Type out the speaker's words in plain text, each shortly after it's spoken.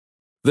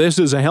This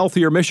is a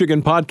Healthier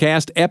Michigan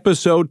podcast,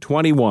 episode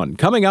 21.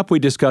 Coming up, we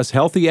discuss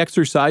healthy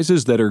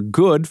exercises that are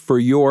good for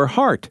your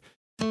heart.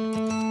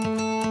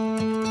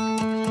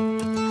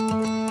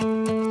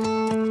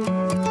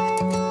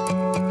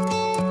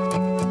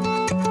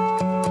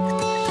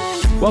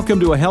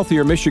 Welcome to a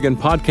Healthier Michigan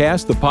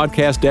podcast, the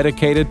podcast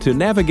dedicated to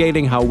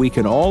navigating how we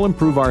can all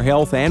improve our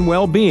health and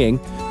well-being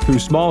through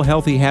small,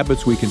 healthy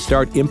habits we can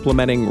start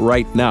implementing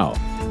right now.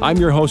 I'm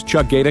your host,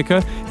 Chuck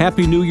Gatica.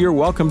 Happy New Year.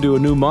 Welcome to a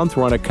new month.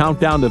 We're on a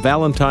countdown to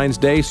Valentine's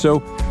Day, so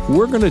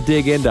we're going to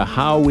dig into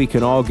how we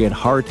can all get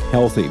heart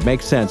healthy.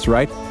 Makes sense,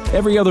 right?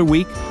 Every other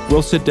week,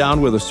 we'll sit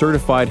down with a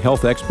certified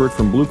health expert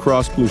from Blue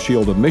Cross Blue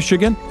Shield of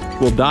Michigan.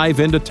 We'll dive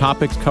into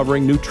topics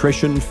covering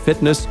nutrition,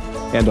 fitness,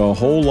 and a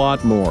whole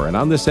lot more. And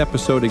on this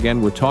episode,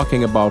 again, we're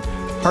talking about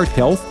heart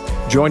health.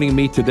 Joining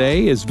me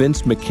today is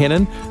Vince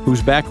McKinnon,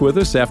 who's back with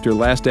us after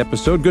last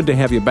episode. Good to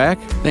have you back.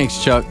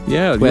 Thanks, Chuck.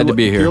 Yeah, glad to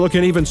be here. You're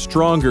looking even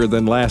stronger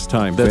than last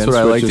time, That's Vince. what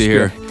I like to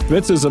hear.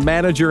 Vince is a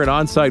manager and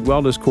on-site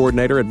wellness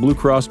coordinator at Blue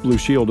Cross Blue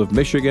Shield of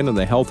Michigan and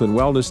the Health and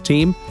Wellness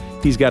team.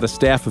 He's got a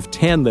staff of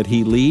 10 that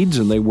he leads,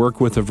 and they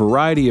work with a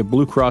variety of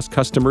Blue Cross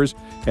customers,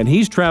 and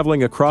he's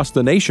traveling across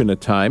the nation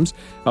at times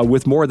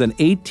with more than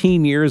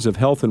 18 years of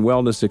health and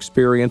wellness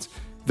experience.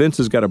 Vince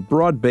has got a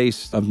broad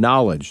base of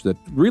knowledge that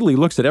really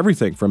looks at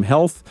everything from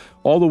health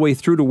all the way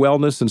through to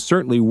wellness and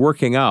certainly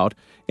working out,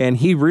 and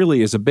he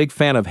really is a big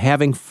fan of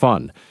having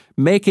fun,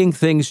 making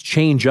things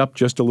change up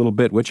just a little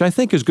bit, which I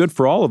think is good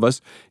for all of us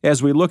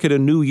as we look at a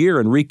new year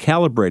and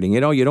recalibrating. You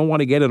know, you don't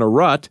want to get in a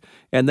rut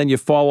and then you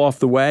fall off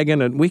the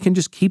wagon, and we can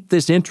just keep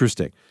this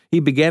interesting. He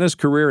began his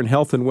career in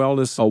health and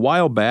wellness a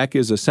while back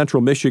as a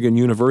Central Michigan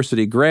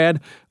University grad,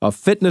 a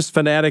fitness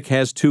fanatic,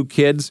 has 2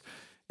 kids,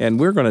 and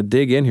we're going to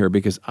dig in here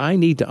because I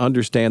need to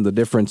understand the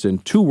difference in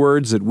 2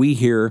 words that we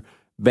hear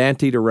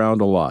bantied around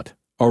a lot.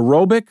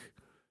 Aerobic,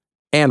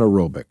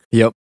 anaerobic.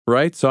 Yep.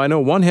 Right? So I know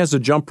one has a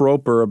jump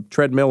rope or a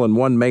treadmill and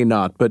one may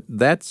not, but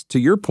that's, to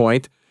your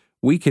point,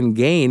 we can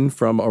gain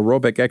from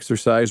aerobic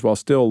exercise while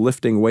still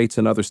lifting weights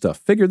and other stuff.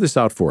 Figure this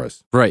out for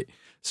us. Right.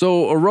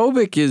 So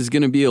aerobic is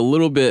going to be a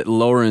little bit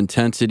lower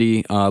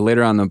intensity.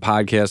 Later on in the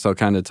podcast, I'll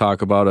kind of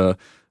talk about a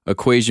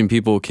equation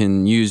people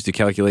can use to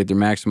calculate their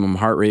maximum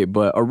heart rate,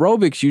 but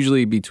aerobic's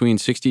usually between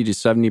 60 to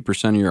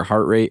 70% of your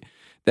heart rate.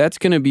 That's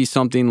going to be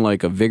something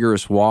like a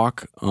vigorous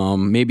walk,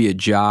 maybe a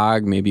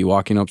jog, maybe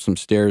walking up some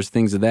stairs,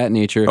 things of that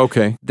nature.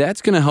 Okay.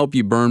 That's going to help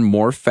you burn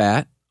more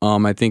fat.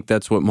 I think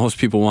that's what most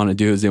people want to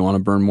do is they want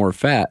to burn more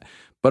fat.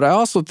 But I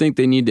also think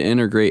they need to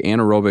integrate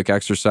anaerobic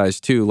exercise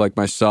too. Like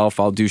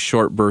myself, I'll do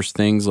short burst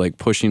things like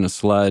pushing a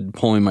sled,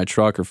 pulling my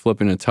truck, or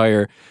flipping a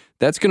tire.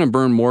 That's going to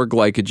burn more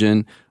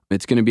glycogen.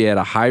 It's going to be at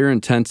a higher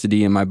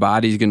intensity, and my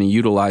body's going to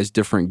utilize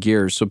different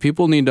gears. So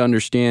people need to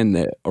understand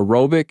that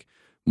aerobic,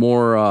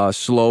 more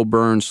slow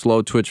burn,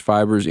 slow twitch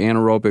fibers,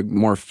 anaerobic,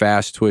 more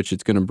fast twitch.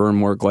 It's going to burn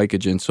more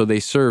glycogen. So they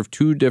serve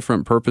 2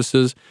 different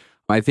purposes.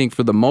 I think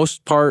for the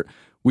most part,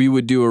 we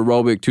would do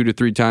aerobic 2 to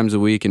 3 times a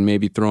week and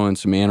maybe throw in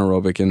some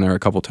anaerobic in there a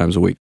couple times a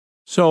week.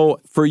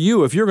 So for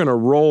you, if you're going to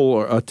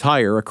roll a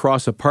tire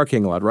across a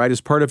parking lot, right,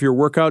 as part of your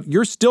workout,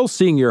 you're still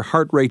seeing your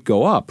heart rate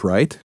go up,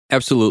 right?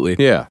 Absolutely.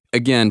 Yeah.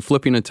 Again,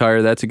 flipping a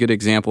tire, that's a good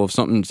example of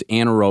something that's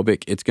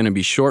anaerobic. It's going to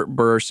be short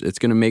bursts. It's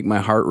going to make my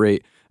heart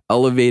rate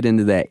elevate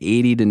into that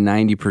 80 to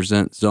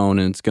 90% zone,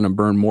 and it's going to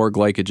burn more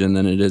glycogen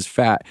than it is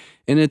fat.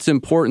 And it's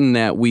important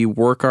that we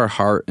work our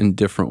heart in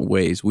different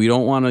ways. We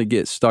don't want to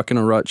get stuck in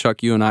a rut.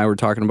 Chuck, you and I were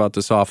talking about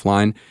this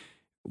offline.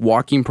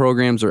 Walking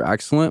programs are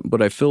excellent,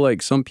 but I feel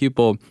like some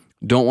people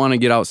don't want to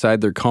get outside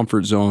their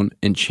comfort zone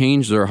and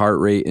change their heart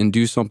rate and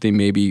do something,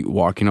 maybe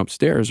walking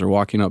upstairs or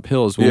walking up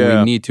hills when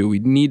we need to. We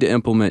need to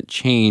implement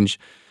change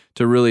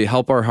to really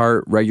help our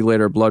heart, regulate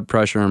our blood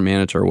pressure, and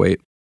manage our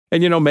weight.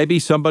 And, you know, maybe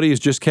somebody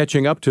is just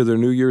catching up to their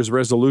New Year's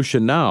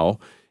resolution now.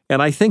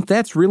 And I think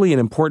that's really an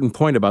important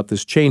point about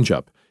this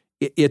change-up.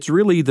 It's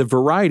really the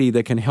variety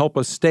that can help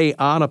us stay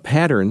on a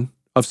pattern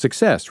of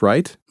success,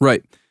 right?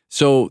 Right.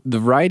 So the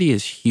variety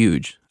is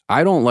huge.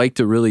 I don't like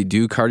to really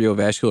do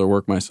cardiovascular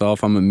work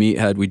myself. I'm a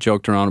meathead. We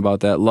joked around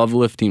about that. Love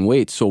lifting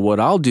weights. So what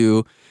I'll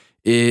do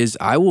is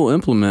I will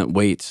implement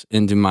weights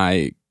into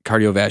my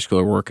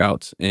cardiovascular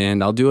workouts,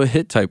 and I'll do a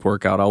HIIT type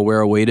workout. I'll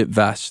wear a weighted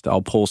vest.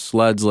 I'll pull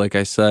sleds, like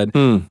I said.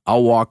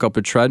 I'll walk up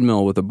a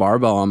treadmill with a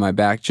barbell on my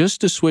back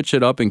just to switch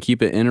it up and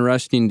keep it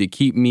interesting, to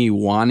keep me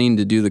wanting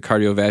to do the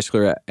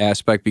cardiovascular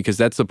aspect, because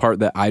that's the part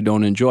that I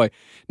don't enjoy.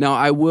 Now,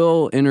 I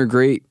will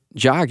integrate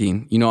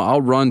jogging. You know,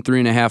 I'll run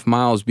 3.5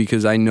 miles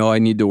because I know I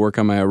need to work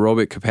on my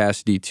aerobic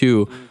capacity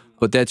too.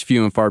 But that's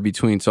few and far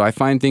between. So I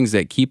find things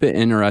that keep it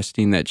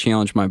interesting, that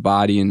challenge my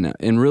body. And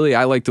really,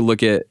 I like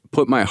to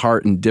put my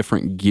heart in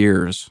different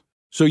gears.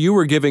 So you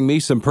were giving me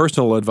some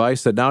personal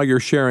advice that now you're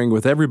sharing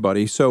with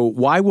everybody. So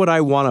why would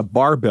I want a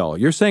barbell?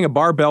 You're saying a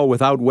barbell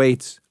without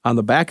weights on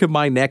the back of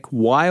my neck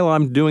while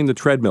I'm doing the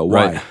treadmill.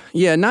 Why? Right.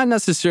 Yeah, not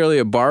necessarily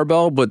a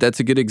barbell, but that's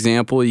a good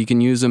example. You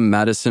can use a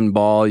medicine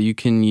ball. You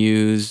can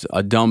use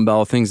a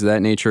dumbbell, things of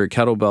that nature, a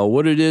kettlebell.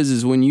 What it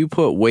is when you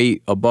put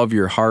weight above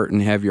your heart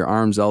and have your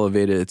arms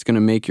elevated, it's going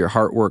to make your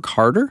heart work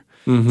harder.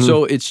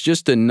 So it's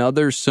just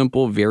another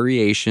simple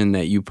variation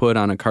that you put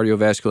on a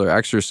cardiovascular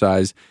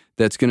exercise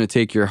that's going to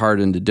take your heart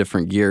into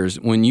different gears.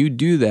 When you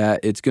do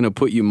that, it's going to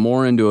put you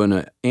more into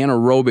an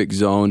anaerobic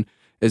zone,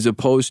 as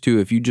opposed to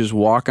if you just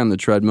walk on the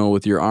treadmill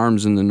with your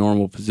arms in the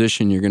normal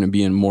position, you're going to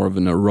be in more of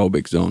an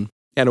aerobic zone.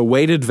 And a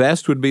weighted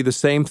vest would be the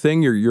same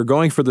thing. You're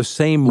going for the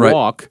same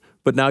walk,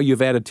 but now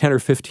you've added 10 or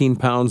 15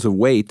 pounds of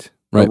weight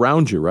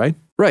around you, right?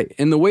 Right.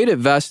 And the weighted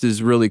vest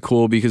is really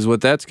cool because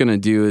what that's going to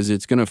do is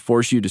it's going to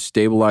force you to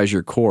stabilize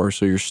your core.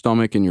 So your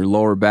stomach and your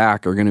lower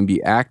back are going to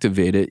be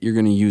activated. You're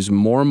going to use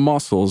more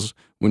muscles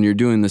when you're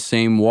doing the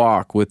same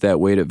walk with that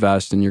weighted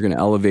vest, and you're going to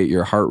elevate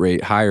your heart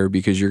rate higher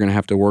because you're going to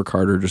have to work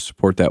harder to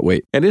support that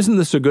weight. And isn't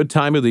this a good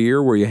time of the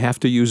year where you have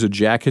to use a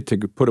jacket to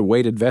put a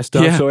weighted vest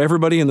on so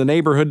everybody in the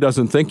neighborhood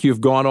doesn't think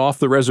you've gone off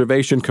the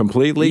reservation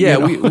completely? Yeah,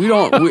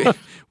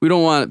 we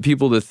don't want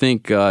people to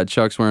think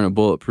Chuck's wearing a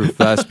bulletproof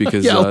vest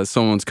because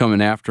someone's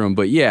coming after him.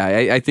 But yeah,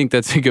 I think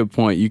that's a good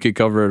point. You could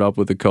cover it up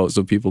with a coat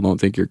so people don't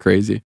think you're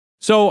crazy.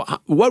 So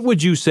what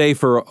would you say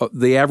for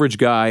the average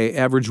guy,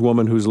 average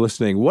woman who's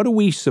listening? What are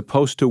we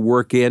supposed to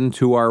work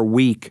into our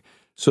week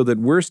so that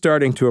we're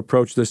starting to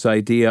approach this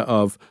idea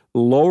of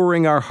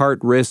lowering our heart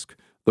risk,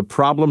 the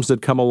problems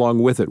that come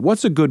along with it?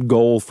 What's a good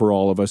goal for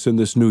all of us in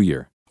this new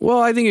year? Well,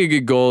 I think a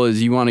good goal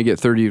is you want to get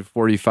 30 to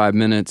 45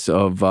 minutes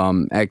of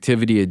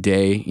activity a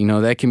day. You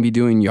know, that can be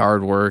doing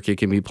yard work. It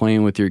can be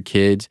playing with your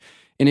kids.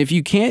 And if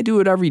you can't do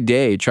it every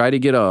day, try to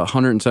get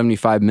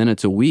 175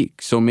 minutes a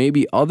week. So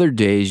maybe other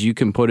days you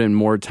can put in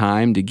more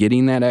time to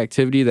getting that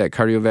activity, that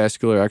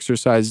cardiovascular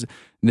exercise,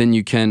 than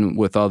you can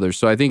with others.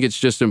 So I think it's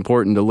just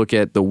important to look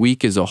at the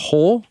week as a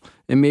whole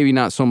and maybe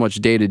not so much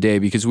day to day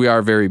because we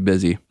are very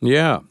busy.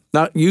 Yeah.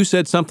 Now, you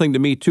said something to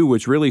me too,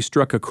 which really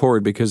struck a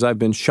chord because I've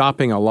been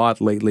shopping a lot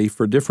lately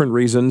for different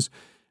reasons.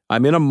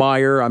 I'm in a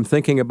mire. I'm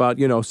thinking about,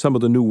 some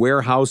of the new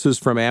warehouses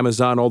from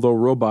Amazon, although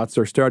robots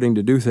are starting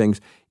to do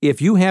things.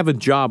 If you have a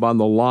job on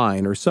the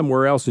line or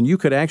somewhere else, and you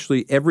could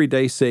actually every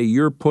day say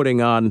you're putting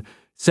on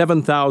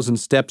 7,000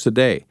 steps a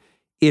day,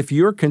 if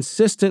you're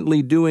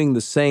consistently doing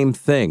the same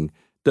thing,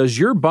 does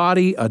your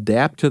body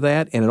adapt to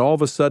that? And all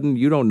of a sudden,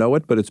 you don't know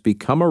it, but it's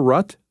become a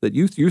rut that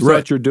you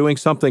thought you're doing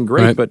something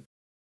great, but...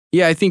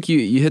 Yeah, I think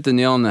you hit the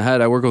nail on the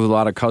head. I work with a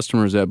lot of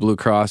customers at Blue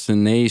Cross,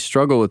 and they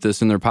struggle with this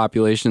in their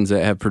populations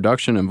that have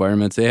production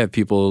environments. They have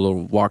people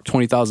who walk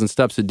 20,000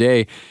 steps a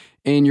day,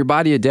 and your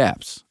body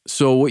adapts.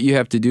 So what you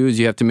have to do is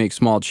you have to make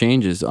small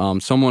changes.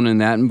 Someone in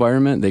that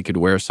environment, they could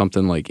wear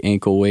something like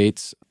ankle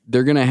weights.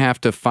 They're going to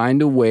have to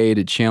find a way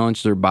to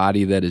challenge their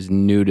body that is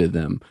new to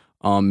them.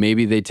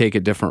 Maybe they take a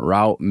different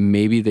route.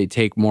 Maybe they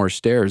take more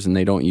stairs and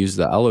they don't use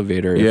the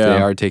elevator if they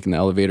are taking the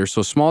elevator.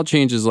 So small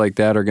changes like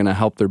that are going to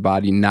help their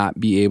body not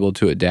be able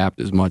to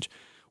adapt as much.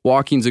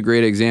 Walking's a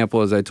great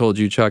example. As I told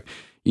you, Chuck,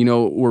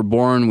 we're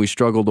born, we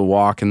struggle to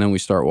walk, and then we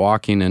start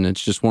walking, and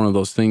it's just one of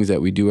those things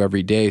that we do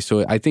every day.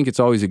 So I think it's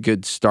always a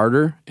good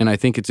starter, and I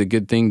think it's a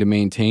good thing to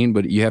maintain,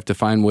 but you have to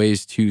find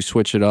ways to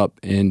switch it up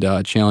and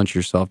challenge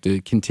yourself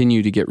to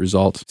continue to get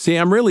results. See,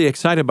 I'm really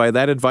excited by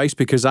that advice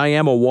because I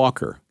am a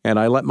walker, and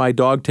I let my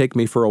dog take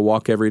me for a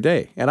walk every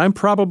day. And I'm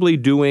probably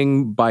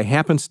doing, by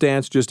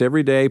happenstance, just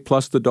every day,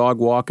 plus the dog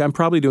walk, I'm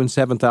probably doing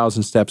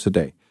 7,000 steps a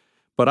day.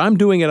 But I'm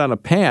doing it on a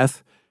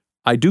path.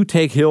 I do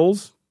take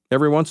hills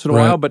every once in a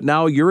while, but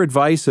now your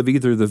advice of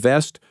either the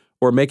vest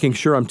or making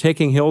sure I'm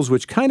taking hills,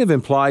 which kind of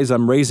implies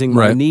I'm raising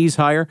my knees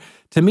higher,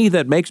 to me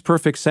that makes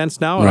perfect sense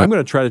now, and I'm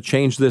going to try to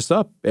change this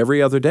up every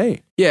other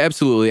day. Yeah,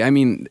 absolutely. I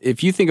mean,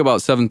 if you think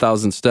about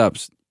 7,000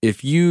 steps,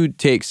 if you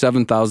take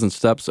 7,000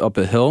 steps up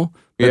a hill,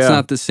 that's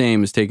not the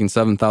same as taking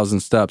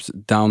 7,000 steps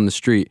down the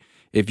street.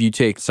 If you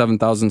take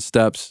 7,000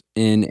 steps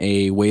in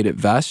a weighted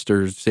vest,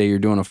 or say you're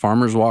doing a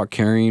farmer's walk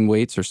carrying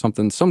weights or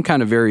something, some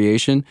kind of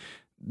variation,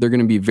 they're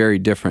going to be very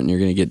different and you're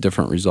going to get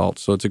different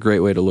results. So it's a great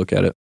way to look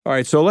at it. All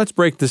right, so let's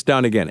break this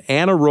down again.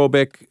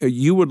 Anaerobic,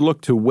 you would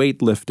look to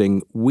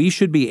weightlifting. We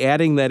should be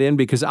adding that in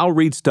because I'll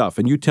read stuff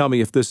and you tell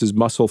me if this is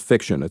muscle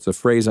fiction. It's a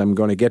phrase I'm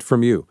going to get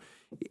from you.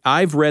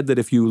 I've read that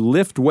if you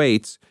lift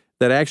weights,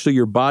 that actually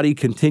your body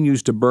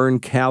continues to burn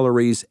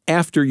calories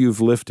after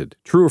you've lifted.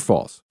 True or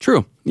false?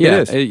 True.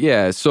 Yeah. It is.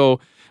 Yeah. So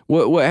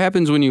what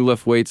happens when you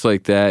lift weights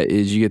like that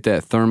is you get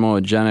that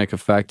thermogenic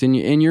effect,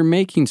 and you're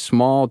making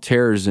small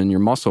tears in your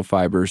muscle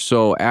fibers.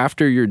 So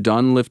after you're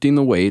done lifting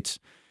the weights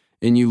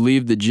and you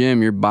leave the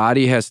gym, your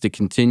body has to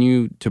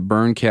continue to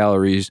burn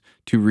calories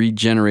to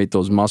regenerate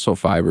those muscle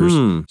fibers.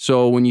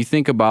 So when you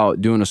think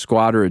about doing a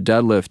squat or a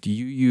deadlift,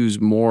 you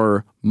use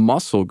more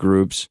muscle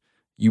groups.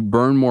 You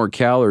burn more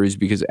calories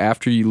because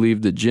after you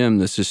leave the gym,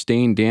 the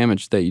sustained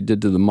damage that you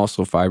did to the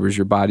muscle fibers,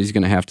 your body's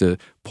going to have to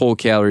pull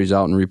calories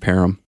out and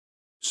repair them.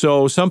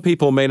 So some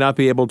people may not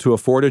be able to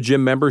afford a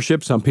gym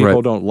membership. Some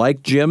people don't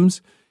like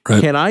gyms.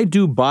 Can I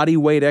do body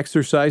weight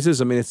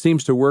exercises? I mean, it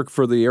seems to work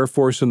for the Air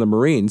Force and the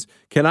Marines.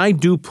 Can I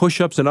do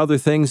push-ups and other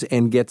things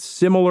and get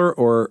similar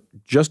or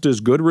just as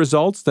good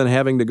results than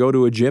having to go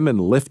to a gym and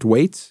lift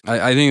weights?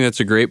 I think that's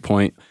a great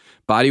point.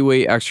 Body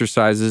weight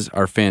exercises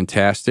are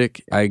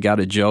fantastic. I got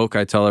a joke.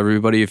 I tell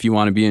everybody, if you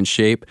want to be in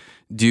shape,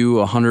 do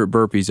 100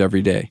 burpees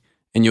every day.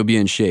 and you'll be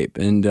in shape.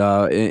 And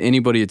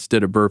anybody that's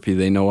did a burpee,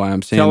 they know why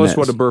I'm saying that. Tell us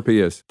what a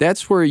burpee is.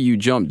 That's where you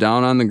jump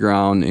down on the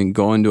ground and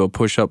go into a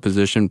push-up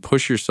position,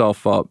 push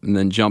yourself up, and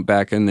then jump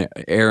back in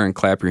the air and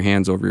clap your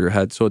hands over your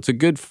head. So it's a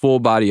good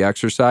full-body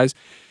exercise.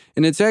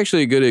 And it's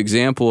actually a good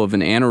example of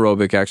an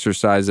anaerobic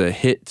exercise, a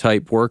HIIT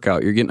type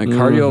workout. You're getting a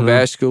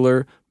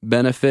cardiovascular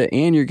benefit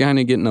and you're kind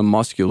of getting a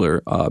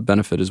muscular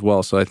benefit as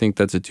well. So I think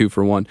that's a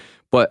 2-for-1.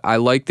 But I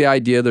like the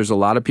idea. There's a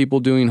lot of people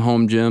doing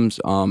home gyms.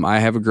 I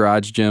have a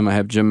garage gym. I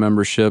have gym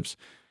memberships.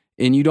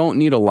 And you don't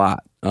need a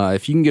lot.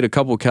 If you can get a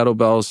couple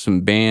kettlebells,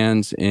 some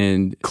bands,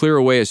 and clear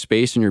away a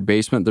space in your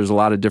basement, there's a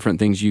lot of different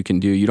things you can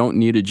do. You don't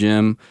need a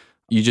gym.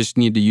 You just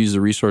need to use the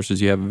resources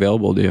you have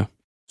available to you.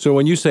 So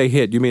when you say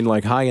HIIT, you mean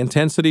like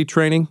high-intensity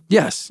training?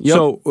 Yes. Yep.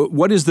 So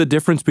what is the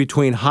difference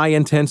between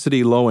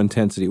high-intensity,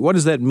 low-intensity? What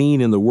does that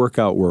mean in the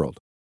workout world?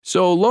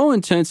 So low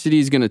intensity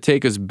is going to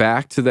take us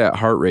back to that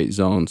heart rate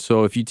zone.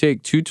 So if you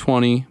take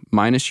 220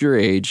 minus your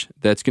age,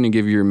 that's going to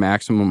give you your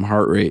maximum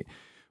heart rate.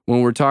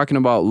 When we're talking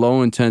about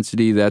low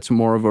intensity, that's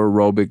more of an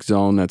aerobic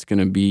zone. That's going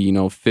to be,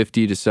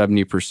 50 to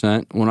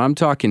 70%. When I'm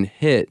talking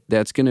HIIT,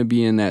 that's going to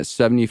be in that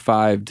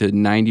 75 to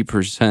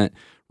 90%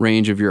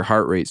 range of your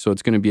heart rate. So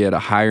it's going to be at a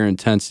higher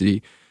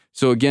intensity.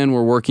 So again,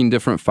 we're working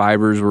different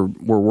fibers. We're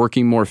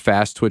working more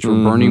fast twitch.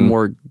 We're burning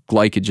more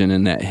glycogen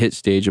in that HIIT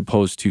stage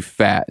opposed to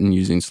fat and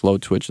using slow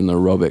twitch in the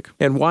aerobic.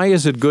 And why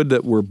is it good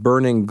that we're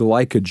burning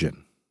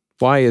glycogen?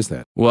 Why is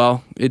that?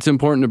 Well, it's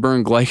important to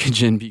burn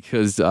glycogen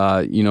because,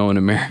 in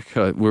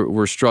America,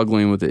 we're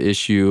struggling with the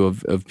issue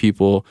of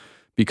people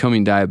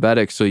becoming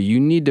diabetic. So you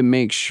need to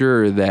make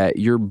sure that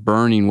you're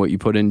burning what you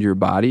put into your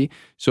body.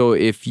 So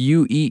if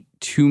you eat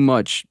too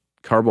much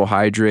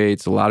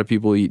carbohydrates, a lot of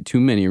people eat too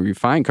many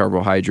refined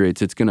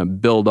carbohydrates, it's going to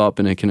build up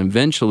and it can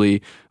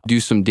eventually do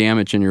some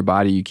damage in your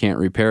body you can't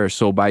repair.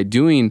 So by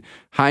doing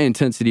high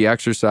intensity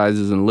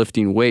exercises and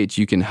lifting weights,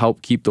 you can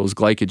help keep those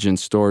glycogen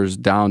stores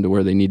down to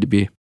where they need to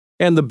be.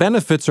 And the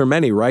benefits are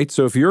many, right?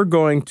 So if you're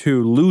going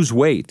to lose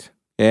weight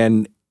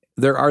and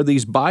there are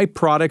these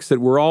byproducts that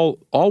we're all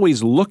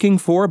always looking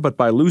for, but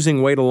by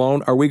losing weight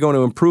alone, are we going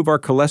to improve our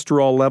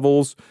cholesterol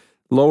levels,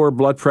 lower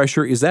blood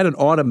pressure? Is that an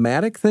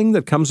automatic thing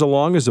that comes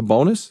along as a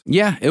bonus?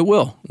 Yeah, it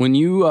will. When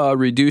you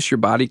reduce your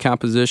body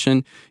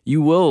composition,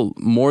 you will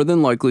more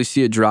than likely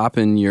see a drop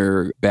in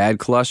your bad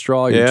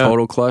cholesterol, your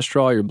total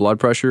cholesterol, your blood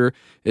pressure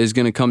is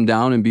going to come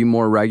down and be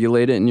more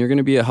regulated, and you're going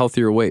to be a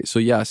healthier weight. So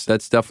yes,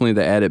 that's definitely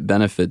the added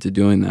benefit to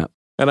doing that.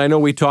 And I know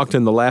we talked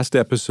in the last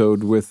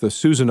episode with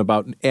Susan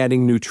about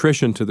adding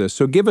nutrition to this.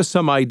 So give us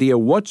some idea.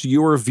 What's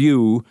your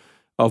view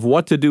of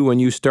what to do when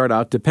you start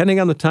out, depending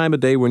on the time of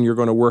day when you're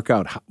going to work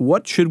out?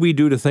 What should we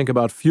do to think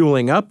about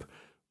fueling up,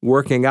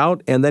 working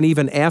out, and then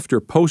even after,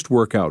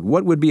 post-workout?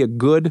 What would be a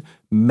good,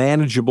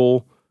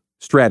 manageable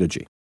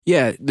strategy?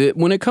 Yeah,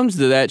 when it comes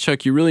to that,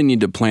 Chuck, you really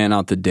need to plan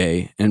out the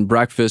day. And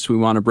breakfast, we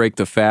want to break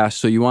the fast.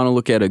 So you want to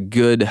look at a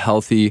good,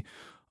 healthy,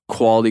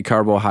 quality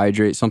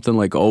carbohydrate, something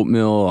like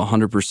oatmeal,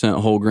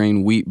 100% whole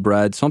grain wheat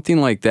bread, something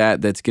like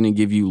that that's going to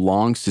give you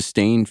long,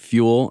 sustained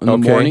fuel in the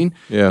morning.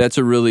 Yeah. That's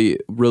a really,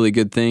 really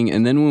good thing.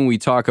 And then when we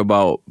talk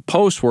about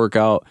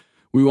post-workout,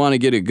 we want to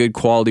get a good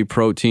quality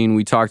protein.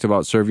 We talked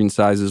about serving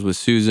sizes with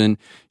Susan.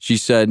 She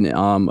said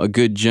a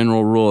good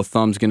general rule of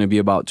thumb is going to be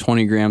about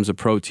 20 grams of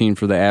protein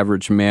for the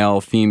average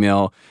male,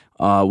 female,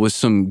 with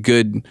some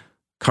good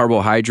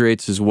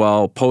carbohydrates as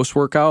well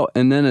post-workout.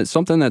 And then it's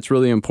something that's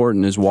really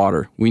important is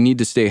water. We need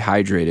to stay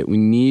hydrated. We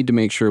need to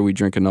make sure we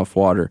drink enough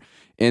water.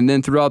 And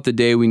then throughout the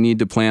day, we need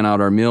to plan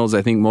out our meals.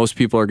 I think most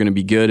people are going to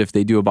be good if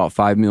they do about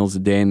 5 meals a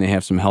day and they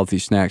have some healthy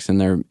snacks in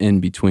there in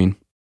between.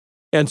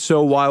 And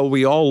so while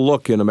we all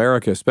look in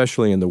America,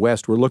 especially in the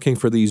West, we're looking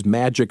for these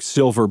magic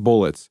silver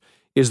bullets.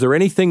 Is there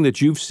anything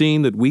that you've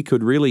seen that we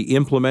could really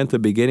implement at the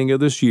beginning of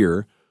this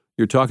year?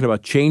 You're talking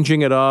about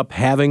changing it up,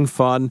 having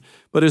fun.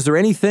 But is there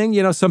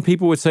anything, some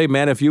people would say,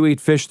 man, if you eat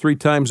fish 3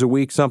 times a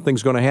week,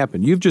 something's going to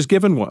happen. You've just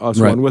given us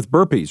one with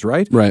burpees,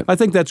 right? Right. I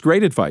think that's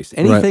great advice.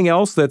 Anything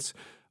else that's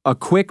a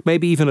quick,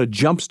 maybe even a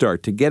jump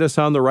start to get us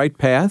on the right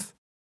path?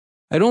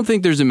 I don't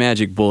think there's a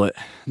magic bullet.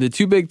 The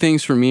 2 big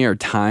things for me are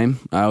time.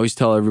 I always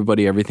tell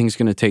everybody everything's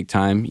going to take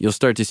time. You'll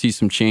start to see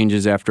some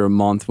changes after a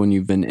month when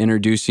you've been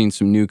introducing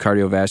some new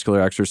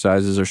cardiovascular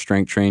exercises or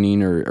strength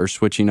training or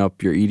switching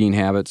up your eating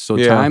habits. So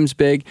time's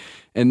big.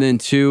 And then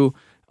 2,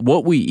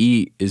 what we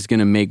eat is going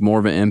to make more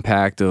of an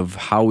impact of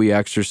how we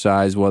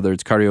exercise, whether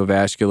it's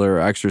cardiovascular or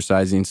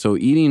exercising. So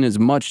eating as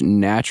much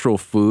natural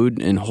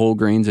food and whole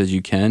grains as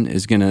you can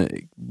is going to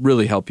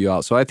really help you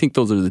out. So I think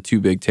those are the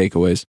 2 big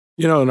takeaways.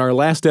 In our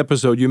last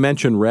episode, you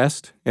mentioned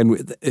rest,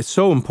 and it's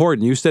so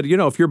important. You said,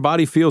 if your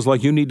body feels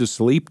like you need to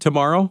sleep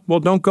tomorrow, well,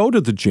 don't go to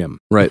the gym.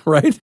 Right.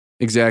 Right?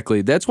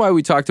 Exactly. That's why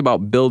we talked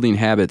about building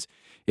habits.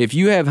 If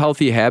you have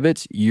healthy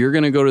habits, you're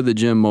going to go to the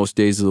gym most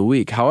days of the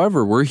week.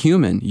 However, we're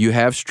human. You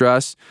have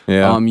stress.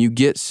 Yeah. You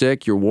get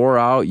sick. You're wore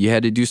out. You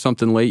had to do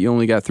something late. You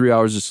only got 3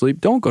 hours of sleep.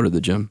 Don't go to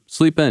the gym.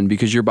 Sleep in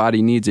because your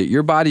body needs it.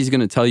 Your body's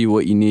going to tell you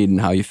what you need and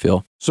how you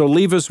feel. So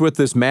leave us with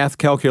this math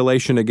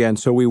calculation again.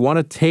 So we want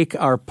to take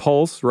our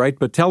pulse, right?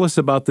 But tell us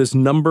about this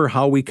number,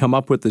 how we come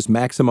up with this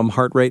maximum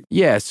heart rate.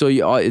 Yeah, so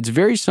it's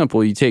very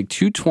simple. You take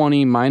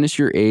 220 minus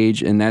your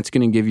age, and that's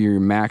going to give you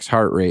your max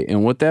heart rate.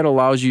 And what that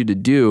allows you to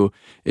do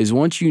is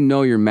once you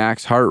know your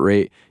max heart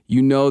rate,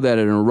 you know that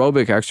an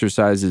aerobic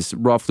exercise is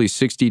roughly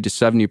 60 to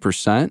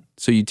 70%.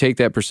 So you take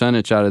that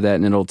percentage out of that,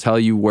 and it'll tell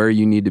you where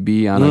you need to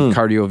be on a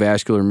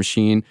cardiovascular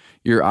machine,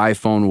 your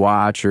iPhone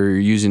watch, or you're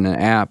using an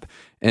app.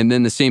 And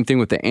then the same thing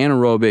with the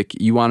anaerobic,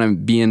 you want to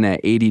be in that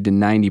 80 to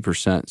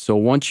 90%. So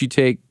once you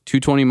take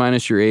 220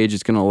 minus your age,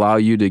 it's going to allow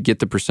you to get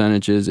the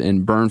percentages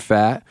and burn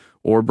fat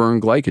or burn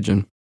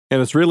glycogen.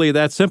 And it's really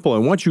that simple.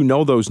 And once you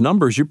know those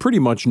numbers, you pretty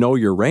much know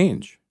your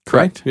range.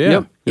 Correct. Right? Yeah.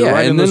 Yep. You're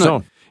right in the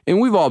zone.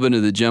 And we've all been to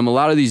the gym. A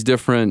lot of these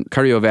different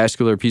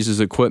cardiovascular pieces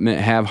of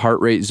equipment have heart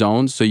rate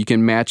zones, so you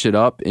can match it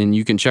up and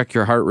you can check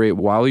your heart rate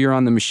while you're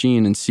on the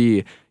machine and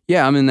see,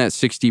 yeah, I'm in that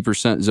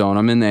 60% zone.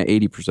 I'm in that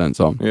 80%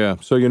 zone. Yeah,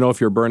 so you know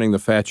if you're burning the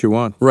fat you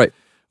want. Right.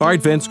 All right,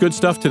 Vince, good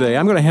stuff today.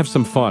 I'm going to have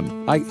some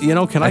fun.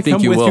 Can I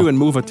come with you and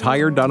move a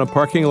tire down a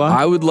parking lot?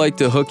 I would like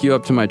to hook you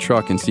up to my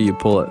truck and see you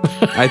pull it.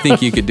 I think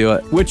you could do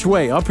it. Which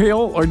way,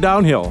 uphill or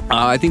downhill?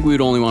 I think we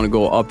would only want to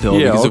go uphill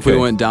because if we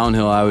went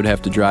downhill, I would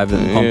have to drive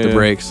it and pump the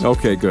brakes.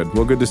 Okay, good.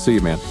 Well, good to see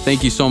you, man.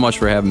 Thank you so much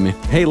for having me.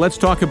 Hey, let's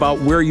talk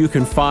about where you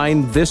can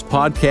find this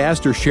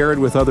podcast or share it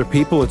with other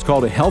people. It's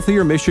called A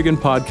Healthier Michigan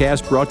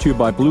Podcast, brought to you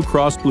by Blue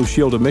Cross Blue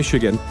Shield of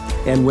Michigan.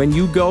 And when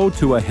you go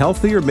to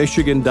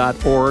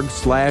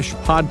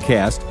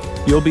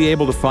ahealthiermichigan.org/podcast, you'll be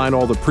able to find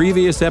all the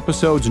previous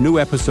episodes, new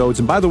episodes.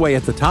 And by the way,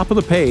 at the top of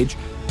the page,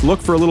 look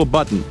for a little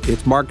button.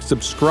 It's marked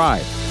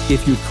subscribe.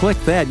 If you click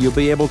that, you'll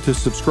be able to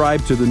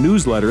subscribe to the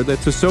newsletter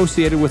that's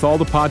associated with all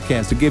the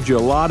podcasts. It gives you a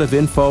lot of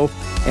info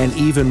and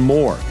even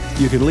more.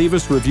 You can leave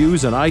us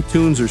reviews on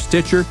iTunes or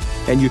Stitcher,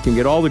 and you can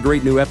get all the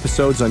great new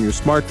episodes on your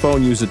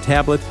smartphone. Use a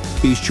tablet.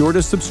 Be sure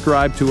to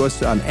subscribe to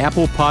us on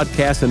Apple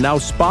Podcasts and now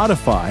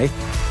Spotify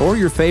or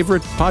your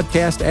favorite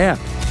podcast app.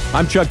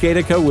 I'm Chuck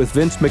Gatica with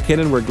Vince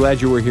McKinnon. We're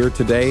glad you were here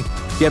today.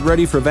 Get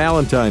ready for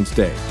Valentine's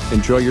Day.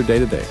 Enjoy your day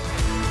today.